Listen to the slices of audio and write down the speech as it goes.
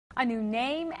A new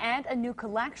name and a new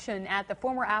collection at the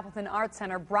former Appleton Art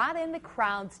Center brought in the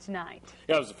crowds tonight.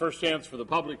 Yeah, it was the first chance for the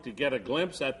public to get a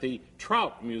glimpse at the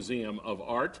Trout Museum of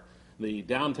Art, the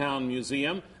downtown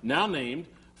museum, now named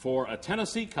for a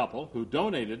Tennessee couple who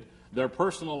donated their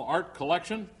personal art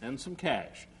collection and some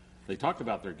cash. They talked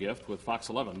about their gift with Fox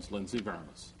 11's Lindsay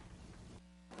Veramis.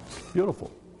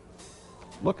 Beautiful.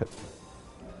 Look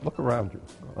around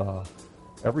you.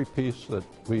 Every piece that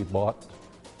we bought,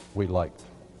 we liked.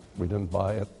 We didn't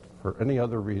buy it for any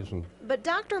other reason. But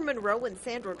Dr. Monroe and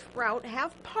Sandra Trout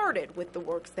have parted with the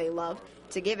works they love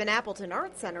to give an Appleton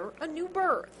Art Center a new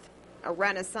birth, a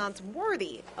renaissance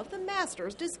worthy of the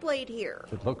masters displayed here.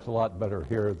 It looks a lot better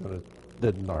here than it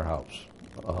did in our house,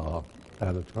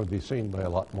 and it's going to be seen by a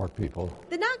lot more people.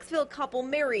 The Knoxville couple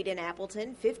married in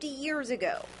Appleton 50 years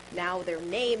ago. Now their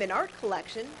name and art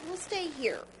collection will stay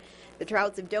here. The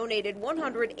Trouts have donated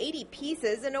 180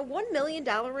 pieces and a $1 million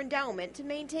endowment to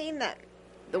maintain them.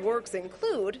 The works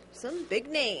include some big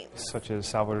names, such as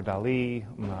Salvador Dali,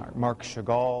 Marc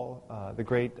Chagall, the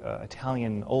great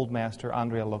Italian old master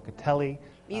Andrea Locatelli.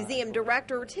 Museum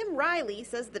director Tim Riley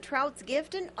says the Trouts'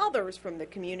 gift and others from the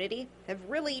community have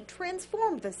really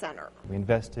transformed the center. We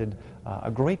invested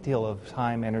a great deal of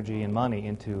time, energy, and money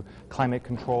into climate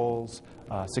controls,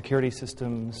 security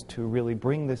systems to really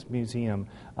bring this museum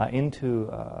into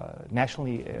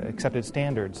nationally accepted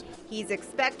standards. He's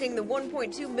expecting the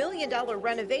 $1.2 million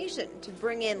renovation to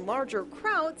bring in larger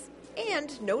crowds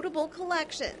and notable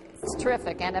collections. It's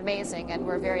terrific and amazing, and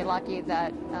we're very lucky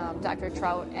that Dr.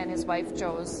 Trout and his wife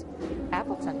chose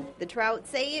Appleton. The Trouts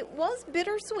say it was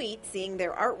bittersweet seeing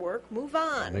their artwork move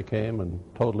on. They came and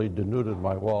totally denuded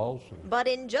my walls. But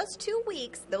in just 2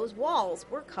 weeks, those walls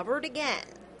were covered again.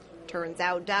 Turns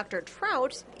out Dr.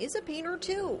 Trout is a painter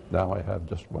too. Now I have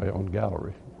just my own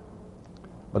gallery,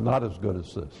 but not as good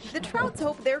as this. The Trouts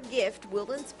hope their gift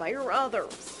will inspire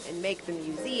others and make the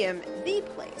museum the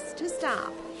place to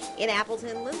stop. In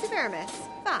Appleton, Lindsay Veramis,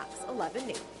 Fox 11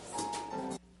 News.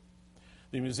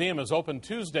 The museum is open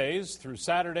Tuesdays through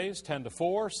Saturdays 10 to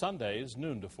 4, Sundays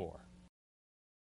noon to 4.